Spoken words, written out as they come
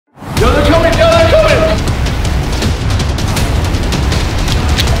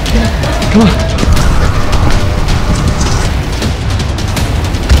Come on.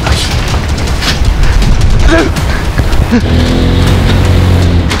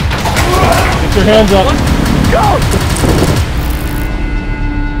 Get your hands up. Go!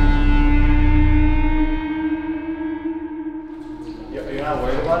 You're not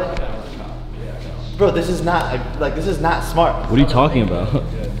worried about it? Bro, this is not, like, this is not smart. What are you talking about?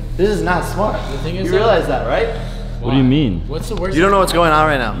 This is not smart. The thing is, you realize that, right? What do you mean? What's the worst? You don't know what's going on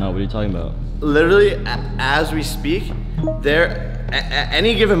right now. No, what are you talking about? Literally, as we speak, there, at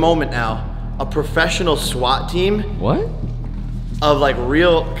any given moment now, a professional SWAT team What? of like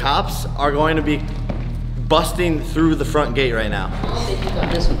real cops are going to be busting through the front gate right now.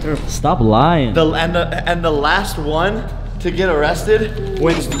 Stop lying. And the last one to get arrested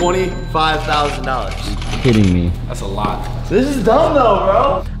wins $25,000. Kidding me. That's a lot. This is dumb though,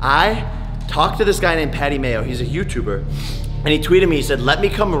 bro. I talked to this guy named Patty Mayo. He's a YouTuber. And he tweeted me, he said, let me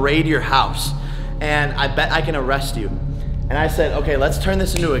come raid your house and I bet I can arrest you. And I said, okay, let's turn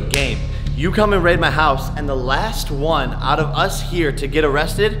this into a game. You come and raid my house and the last one out of us here to get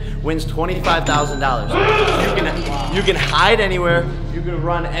arrested wins $25,000. You can hide anywhere, you can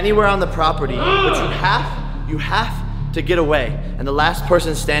run anywhere on the property, but you have to get away. And the last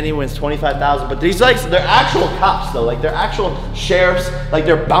person standing wins $25,000. But these, like, they're actual cops though. Like, they're actual sheriffs. Like,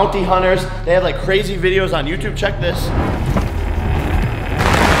 they're bounty hunters. They have like crazy videos on YouTube. Check this.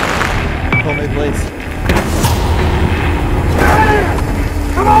 Homemade blades.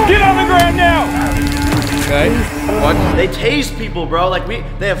 Come on! Get on the ground now! Okay. What? They tase people, bro. Like,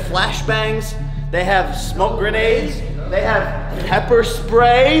 they have flashbangs. They have smoke grenades. They have pepper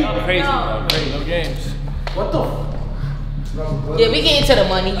spray. Crazy, bro. Crazy. No games. What the? Yeah, we get into the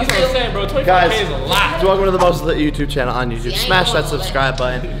money. That's what I'm saying, bro. 25K Guys, is a lot. welcome to the most lit YouTube channel on YouTube. Smash that subscribe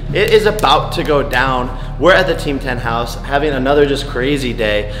button. It is about to go down. We're at the Team 10 house, having another just crazy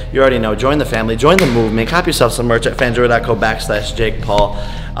day. You already know. Join the family, join the movement. Cop yourself some merch at fanjoy.co/Jake Paul.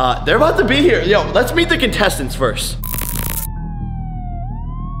 They're about to be here. Yo, let's meet the contestants first.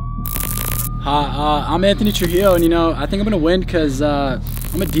 Hi, I'm Anthony Trujillo, and I think I'm gonna win because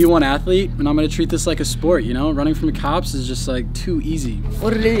I'm a D1 athlete, and I'm gonna treat this like a sport. Running from the cops is just like too easy.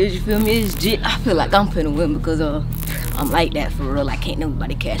 What it is, you feel me? Is I feel like I'm finna win because I'm like that for real. Like, can't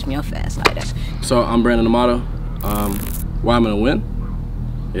nobody catch me up fast like that. So I'm Brandon Amato. Why I'm gonna win?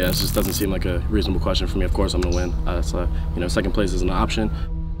 Yeah, it just doesn't seem like a reasonable question for me. Of course I'm gonna win. Second place is an option.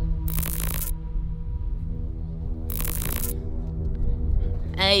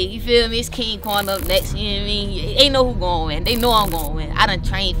 Hey, you feel me? It's King Quan up next, you know what I mean? They know who gonna win. They know I'm gonna win. I done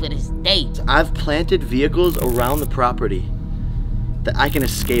trained for this day. I've planted vehicles around the property that I can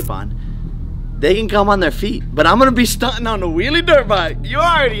escape on. They can come on their feet, but I'm gonna be stunting on the wheelie dirt bike. You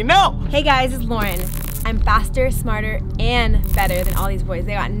already know. Hey guys, it's Lauren. I'm faster, smarter, and better than all these boys.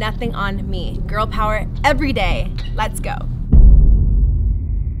 They got nothing on me. Girl power every day. Let's go.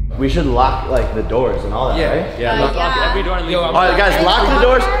 We should lock like the doors and all that, right? Yeah. Lock every door and leave. All right, guys, lock the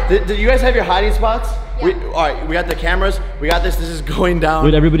doors. Do you guys have your hiding spots? Yeah. All right, we got the cameras. We got this. This is going down.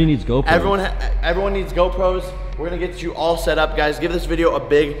 Wait, everybody needs GoPros. Everyone needs GoPros. We're gonna get you all set up, guys. Give this video a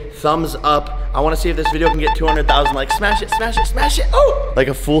big thumbs up. I want to see if this video can get 200,000 likes. Smash it, smash it, smash it. Oh! Like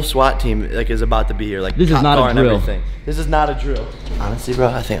a full SWAT team is about to be here. Like this is not a drill. This is not a drill. Honestly, bro,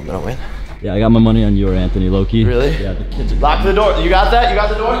 I think I'm gonna win. Yeah, I got my money on you or Anthony, low-key. Really? Yeah, the kids. Lock the door. You got that? You got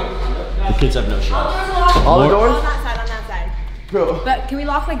the door? The kids have no shot. All the doors? On that side. Bro. But can we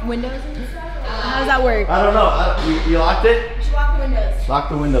lock like windows and stuff? How does that work? I don't know. You locked it? We should lock the windows. Lock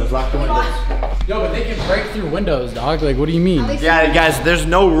the windows. Lock the windows. Yo, but they can break through windows, dog. Like, what do you mean? Yeah, guys, there's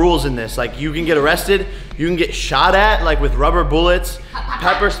no rules in this. Like, you can get arrested, you can get shot at, like with rubber bullets,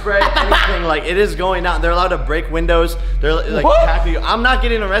 pepper spray, anything. Like, it is going down. They're allowed to break windows. They're like tackle you. I'm not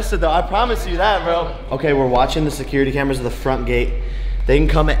getting arrested though. I promise you that, bro. Okay, we're watching the security cameras of the front gate. They can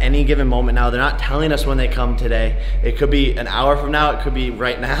come at any given moment now. They're not telling us when they come today. It could be an hour from now. It could be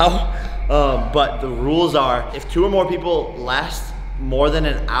right now. But the rules are, if 2 or more people last more than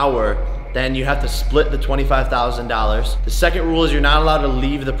an hour, then you have to split the $25,000. The second rule is you're not allowed to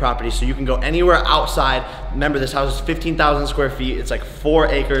leave the property, so you can go anywhere outside. Remember, this house is 15,000 square feet. It's like 4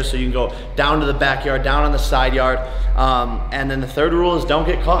 acres, so you can go down to the backyard, down on the side yard. And then the third rule is don't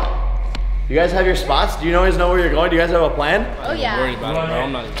get caught. You guys have your spots? Do you always know where you're going? Do you guys have a plan? Oh yeah. I'm worried about it, bro.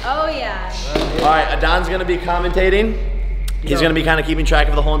 I'm not even. Oh yeah. All right, Adon's gonna be commentating. He's gonna be kind of keeping track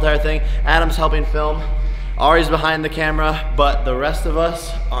of the whole entire thing. Adam's helping film. Ari's behind the camera, but the rest of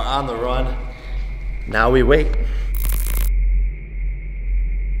us are on the run. Now we wait.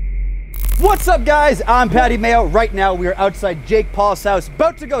 What's up, guys? I'm Patty Mayo. Right now we are outside Jake Paul's house,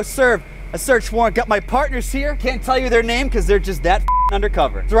 about to go serve a search warrant. Got my partners here. Can't tell you their name because they're just that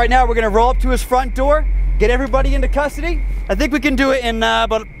undercover. So right now we're gonna roll up to his front door, get everybody into custody. I think we can do it in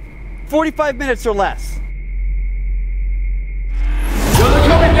about 45 minutes or less. Yo, they're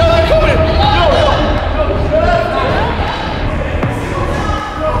coming, yo, they're coming!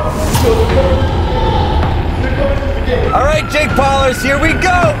 All right, Jake Paulers, here we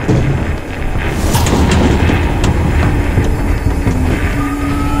go.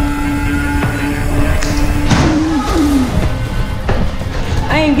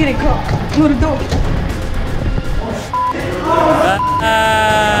 I ain't getting caught. Through the door.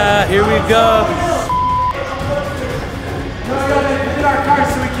 Here we go. In our car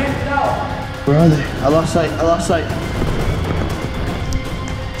so we can't tell. Where are they? I lost sight. I lost sight.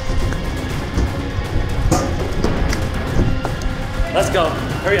 Let's go.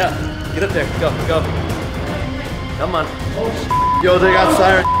 Hurry up. Get up there. Go, go. Come on. Yo, they got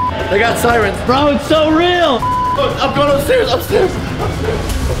sirens. They got sirens. Bro, it's so real. I'm going upstairs, upstairs.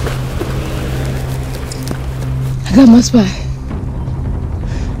 I got my spot.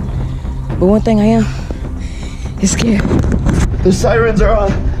 But one thing I am is scared. The sirens are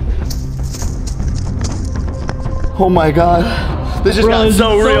on. Oh my God. This just got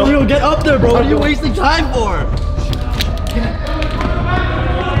so real. Get up there, bro. What are you wasting time for?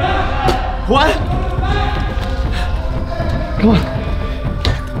 What? Come on.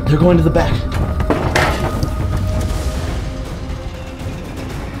 They're going to the back.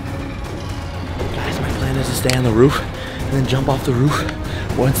 Guys, my plan is to stay on the roof and then jump off the roof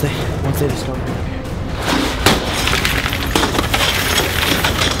once they discover me up here.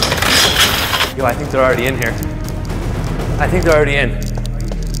 Yo, I think they're already in here. I think they're already in.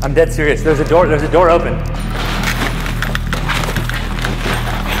 I'm dead serious. There's a door open.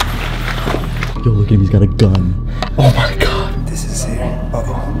 Yo, look at him, he's got a gun. Oh my God. This is it.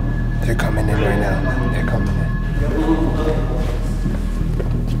 Uh-oh. They're coming in right now. They're coming in.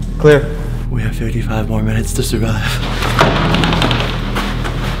 Clear. We have 55 more minutes to survive.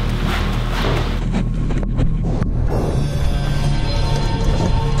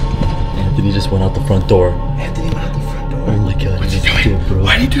 Anthony just went out the front door. Anthony went out the front door. Oh my God. What's he doing? Bro.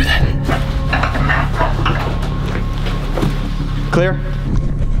 Why'd he do that? Clear.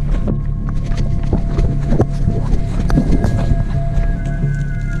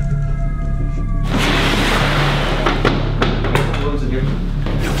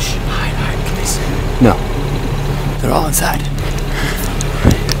 No. They're all inside.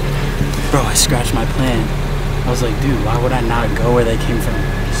 Bro, I scratched my plan. I was like, dude, why would I not go where they came from?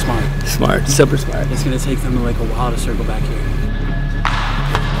 Smart. Smart. Super smart. It's gonna take them like a while to circle back here.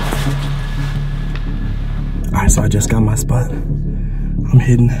 Alright, so I just got my spot. I'm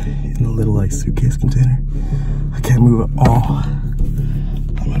hidden in a little like suitcase container. I can't move at all. I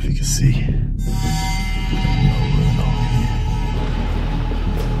don't know if you can see.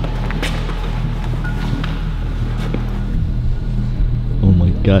 Oh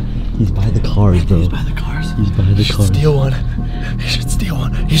my God. He's by the cars, bro. He's by the cars. He's by the cars. Steal one. He should steal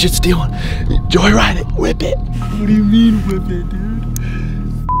one. He should steal one. Joyride it. Whip it. What do you mean whip it, dude?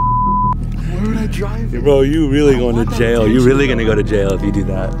 Where would I drive it? Bro, you really going to jail. You really gonna go to jail if you do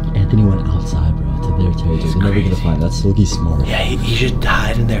that. Anthony went outside, bro, to their territory. They're never gonna find that. Look, he's smart. Yeah, he should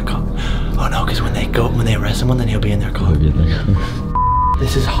hide in their car. Oh no, because when they arrest someone, then he'll be in their car.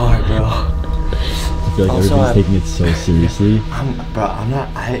 This is hard, bro. I feel like everybody's taking it so seriously.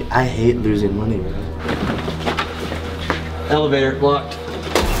 I hate losing money, bro. Elevator locked.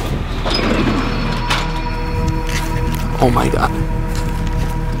 Oh my God.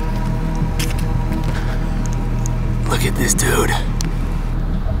 Look at this dude.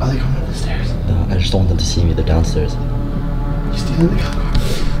 Are they coming up the stairs? No, I just don't want them to see me. They're downstairs. He's stealing the car.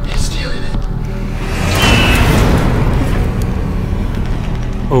 He's stealing it.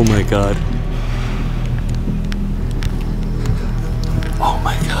 Oh my God. Oh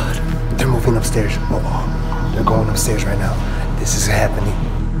my God. They're moving upstairs. Uh-oh. They're going upstairs right now. This is happening.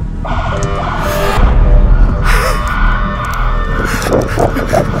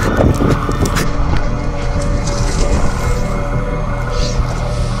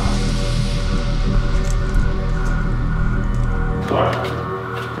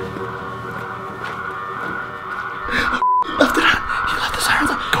 Left it on. He left the sirens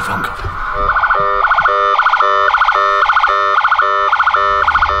on. Go film, go film.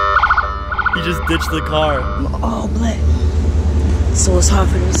 He just ditched the car. I'm all black. So it's hard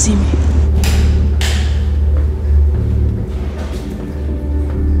for them to see me.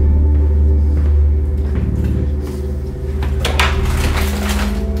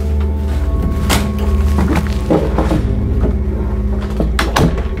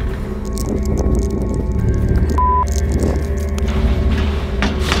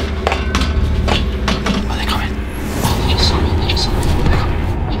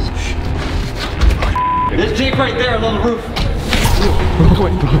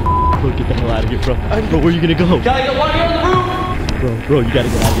 Bro, get the hell out of here, bro. Bro, where are you gonna go? Gotta get one here on the roof. Bro, you gotta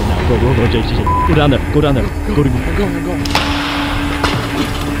get out of here now. Bro, Jake. Go down there. Go down there. Go to me. I'm going.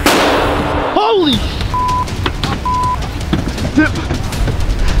 Holy!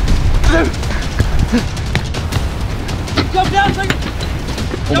 Jump down, second.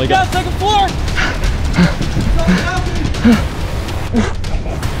 Oh my God. Second floor.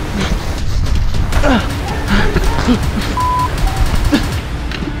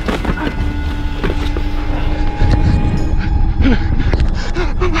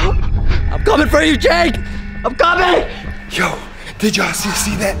 I'm coming for you, Jake! I'm coming! Yo, did y'all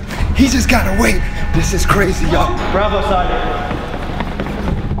see that? He just got away. This is crazy, y'all. Bravo side.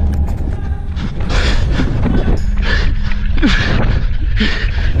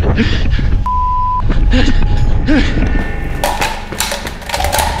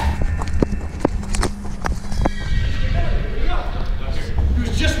 He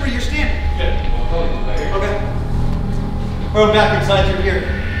was just where you're standing. Okay. We're back inside through here.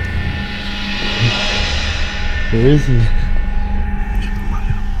 Where is he?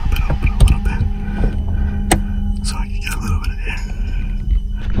 So I can get a little bit of air.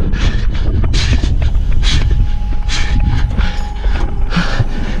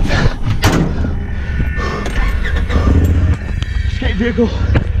 Escape vehicle.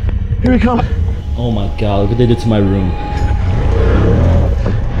 Here we come. Oh my God, look what they did to my room.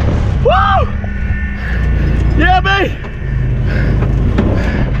 Woo! Yeah, babe!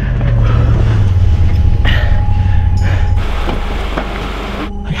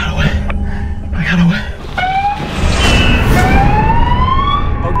 I got away.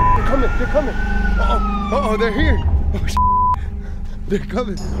 Oh, they're coming. Oh, they're here. Oh, they're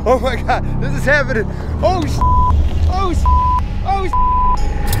coming. Oh my God, this is happening. Oh,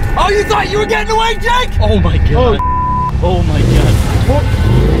 Oh, you thought you were getting away, Jake? Oh my God. Oh my God.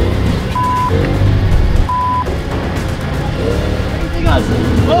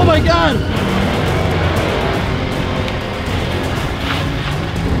 Oh my God.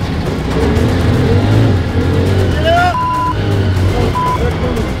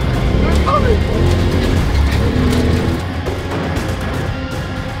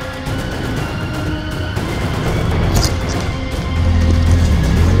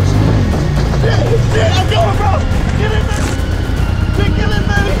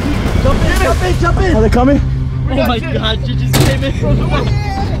 Jump in! Are they coming? Oh my God, you just came in from the way.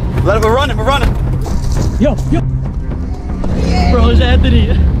 Let it, we're running. Yo! Bro, it's Anthony.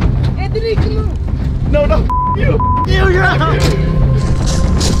 Anthony, come on. No, you're out.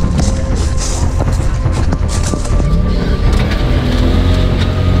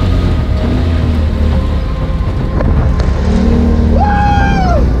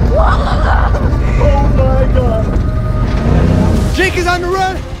 Oh my God. Jake is on the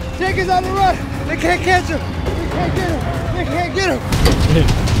run. They can't catch him. They can't get him.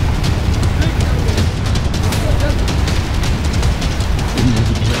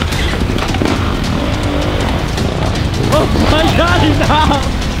 Oh my God, he's out.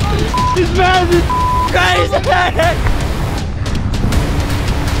 He's mad. He's crazy.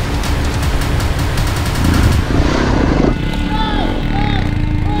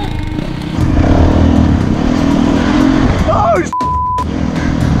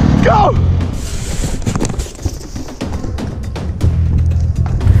 Go!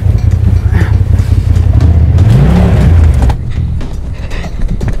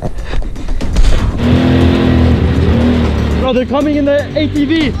 Bro, they're coming in the ATV.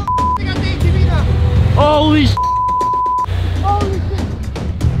 They got the ATV now. Holy sh**. Holy shit.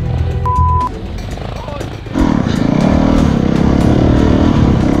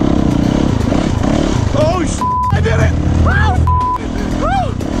 Oh sh**. I did it!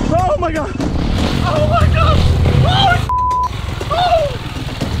 Oh my God! Oh my God! Oh!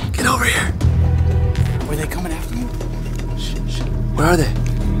 Get over here. Were they coming after you? Where are they?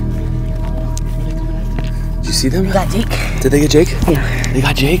 Did you see them? We got Jake. Did they get Jake? Yeah. They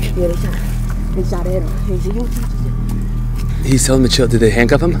got Jake? Yeah, they shot at him. He's telling them to chill. Did they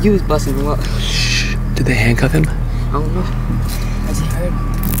handcuff him? He was busting him up. Shh. Did they handcuff him? I don't know. I just heard.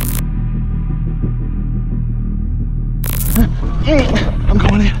 I'm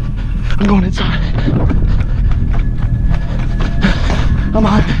going in. I'm going inside. I'm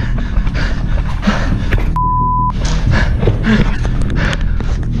hot.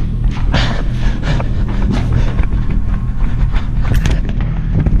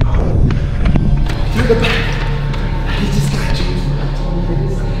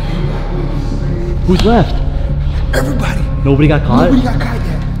 Who's left? Everybody. Nobody got caught? Nobody got caught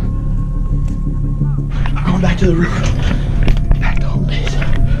yet. I'm going back to the room. Back to home base.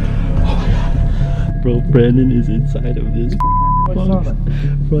 Bro, Brandon is inside of this box.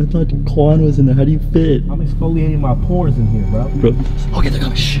 Bro, I thought Quan was in there. How do you fit? I'm exfoliating my pores in here, bro. Bro, okay, they're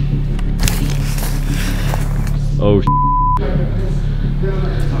coming. Shh. Oh,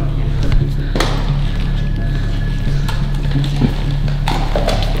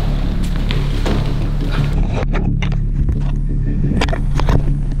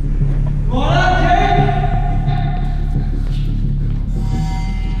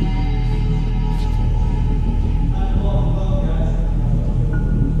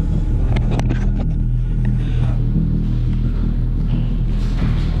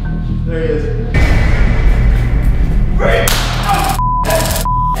 There he is.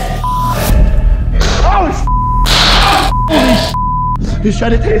 he's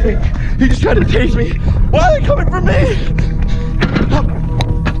trying to tase me. He just tried to tase me. Why are they coming for me?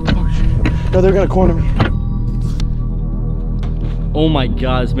 No, they're gonna corner me. Oh my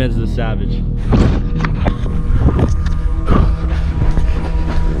god, this man's a savage.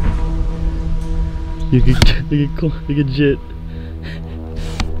 You can jit.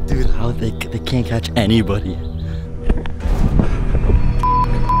 Dude, how they can't catch anybody.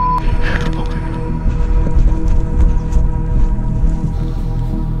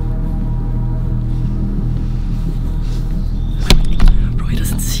 Bro, he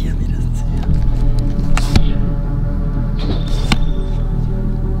doesn't see him. He doesn't see him.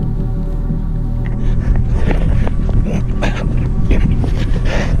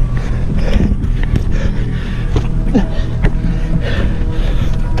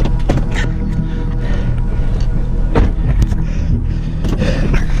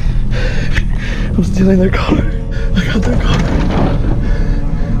 I'm stealing their car. I got their car.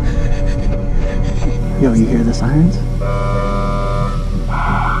 Yo, you hear the sirens?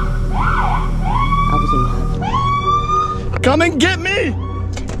 Come and get me!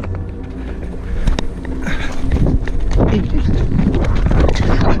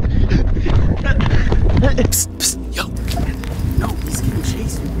 Psst, psst, yo. No, he's getting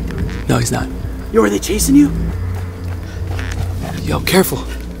chased. No, he's not. Yo, are they chasing you? Yo, careful.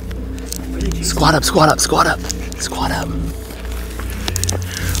 Squat up, squat up, squat up. Squat up.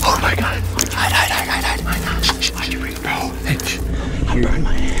 Oh my god. Hide. Shh, why'd you bring bro? Hey, shh. I burned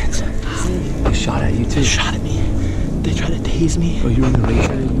my hands. They shot at you too. They shot at me. They tried to tase me. Oh, you were on the race,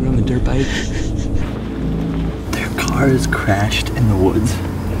 you were on the dirt bike? Their car is crashed in the woods.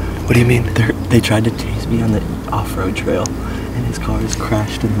 What do you mean? They tried to chase me on the off-road trail, and his car is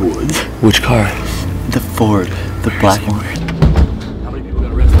crashed in the woods. Which car? The Ford, the black one. How many people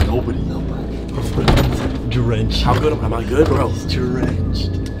got arrested? Nobody. Drenched. How good am I? Good, bro? He's drenched.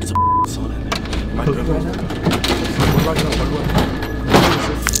 It's a sun in there. Am I good right now?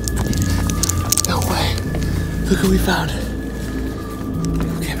 No way. Look who we found.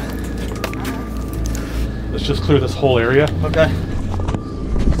 Okay, man. Let's just clear this whole area. Okay.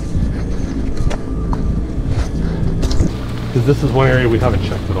 Because this is one area we haven't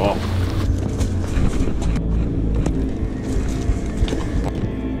checked at all.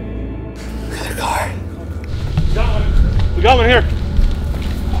 Look at the car. We got one here.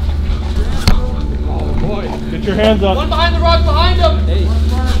 Oh boy. Get your hands up. One behind the rock behind him! Hey.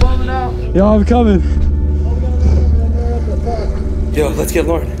 Yo, I'm coming. Yo, let's get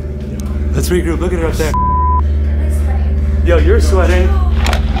Lauren. Let's regroup. Look at her up there. Yo, you're sweating.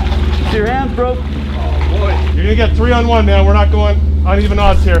 Get your hands, bro. Oh boy. You're gonna get 3-on-1 now. We're not going uneven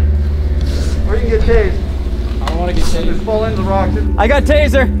odds here. Or you can get tased. I don't want to get tased. Just fall into the rock. I got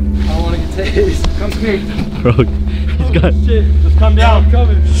taser. I don't want to get tased. Come to me. Bro, he's got... Shit. Just come down. I'm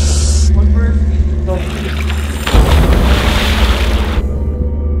coming. One first.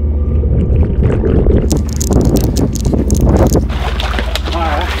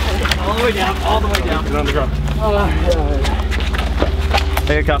 All the way down, all the way down. Get on the ground.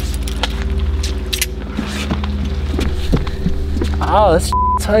 Take your cuffs. Oh, that's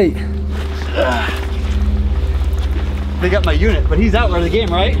tight. They got my unit, but he's out of the game,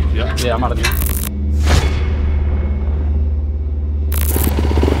 right? Yeah. Yeah, I'm out of here.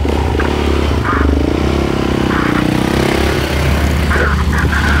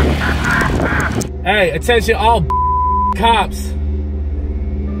 Hey, attention all cops.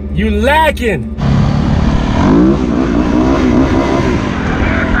 You lacking.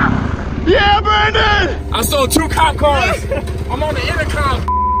 Yeah, Brandon! I saw 2 cop cars. I'm on the intercom.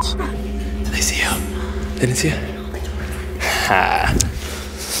 Did they see you? They didn't see you? Ha.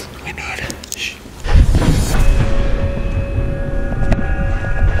 We knew it. Shh.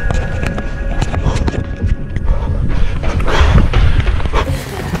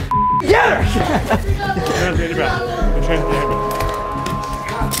 Get her! Hands in your back. Put your hands in your back.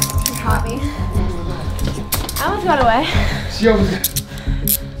 Caught me. almost got away. She almost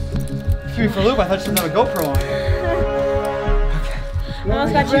threw me for a loop. I thought she didn't have a GoPro on. I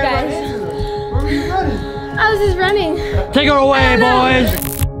almost got you guys. Where were you running? I was just running. Take her away, boys.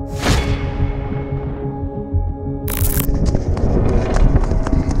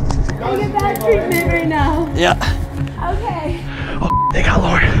 I get bad treatment right now. Yeah. Okay. Oh, they got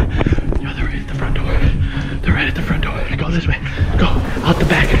Lauren. Yo, they're right at the front door. They're right at the front door. Go this way. Go out the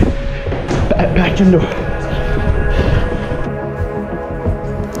back. Back gym door.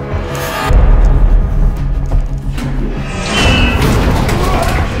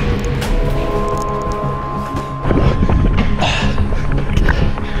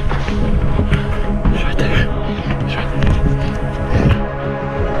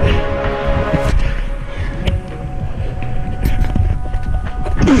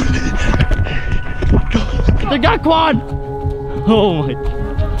 They got quad! Oh my.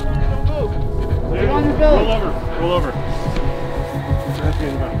 Roll over.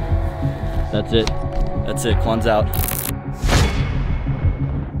 That's it. That's it. Quan's out.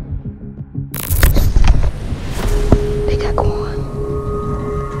 They got Quan.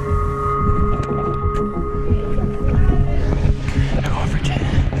 They're going for 10.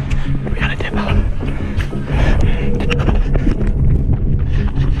 We gotta dip out.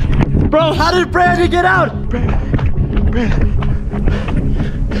 Bro, how did Brandon get out? Brandon.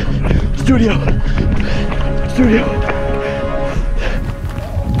 Studio.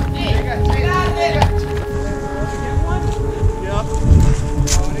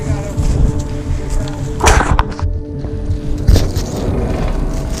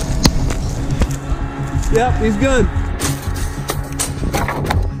 Yep, he's good.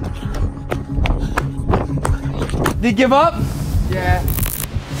 Did he give up? Yeah.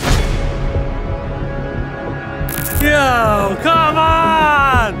 Yo, come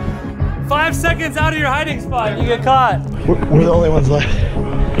on! 5 seconds out of your hiding spot, you get caught. We're the only ones left.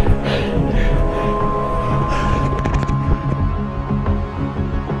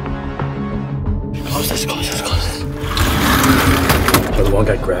 Close this. So the one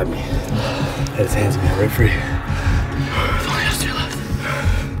guy grabbed me, had his hands in me, right free. There's only us two left.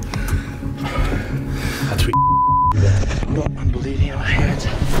 That's sweet. Oh, I'm bleeding in my hands.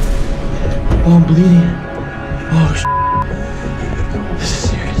 Oh, I'm bleeding. Oh, this is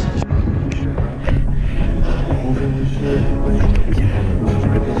serious.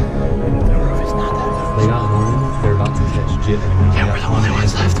 They got Lauren, they're about to catch Jit. Yeah, we're the only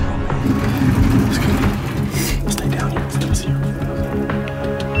ones left. Stay down here. Stay here.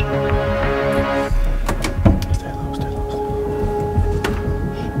 Stay low.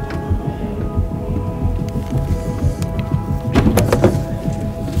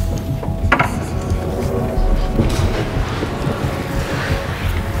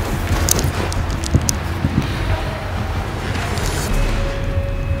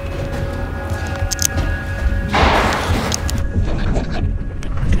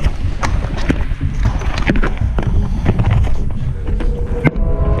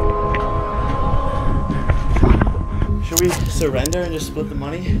 Should we surrender and just split the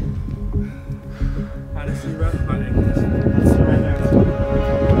money? How does he run money? Let's surrender.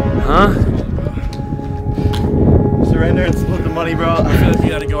 Huh? Surrender and split the money, bro. I feel like we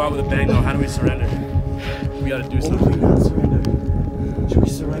gotta go out with a bang though. How do we surrender? We gotta do What would we something. not surrender? Should we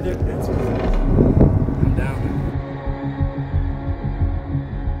surrender and split the money? I'm down.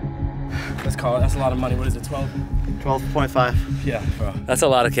 Let's call it. That's a lot of money. What is it, 12? 12.5. Yeah, bro. That's a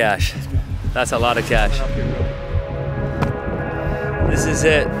lot of cash. That's a lot of cash. This is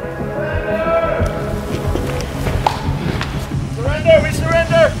it. Surrender! We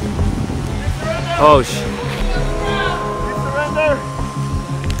surrender! Oh, sh. We surrender!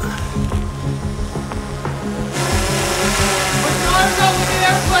 Put your arms up with the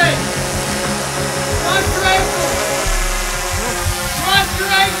airplane! Cross your ankle! Cross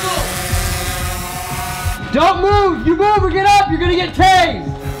your ankle! Don't move! You move or get up, you're gonna get tased!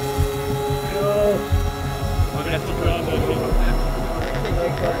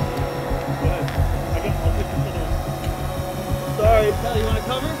 Sorry. Hell, you want to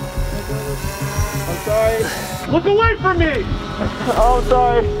cover? I'm sorry. Look away from me! Oh,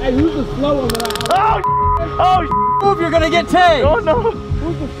 sorry. Hey, who's the slow one that I... Oh, Move, you're gonna get tased! oh no!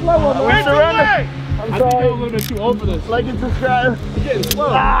 Who's the slow one? We surrender! I'm I think sorry. I'm a little bit too old for this. Like and subscribe. You're getting slow.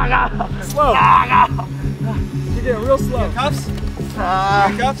 Slow. You're getting real slow. Cuffs?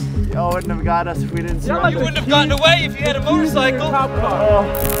 Cuffs? Y'all wouldn't have got us if we didn't surrender. You wouldn't have gotten away if you had a motorcycle.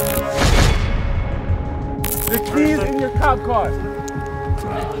 The keys in your cop car.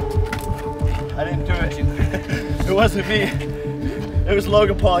 I didn't do it. It wasn't me. It was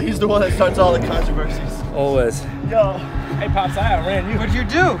Logan Paul. He's the one that starts all the controversies. Always. Yo. Hey, Pops, I outran you. What'd you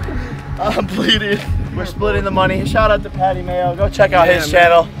do? I'm bleeding. We're splitting the money. Shout out to Patty Mayo. Go check out his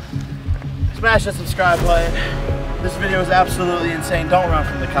channel. Smash that subscribe button. This video is absolutely insane. Don't run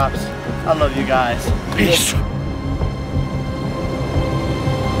from the cops. I love you guys. Peace.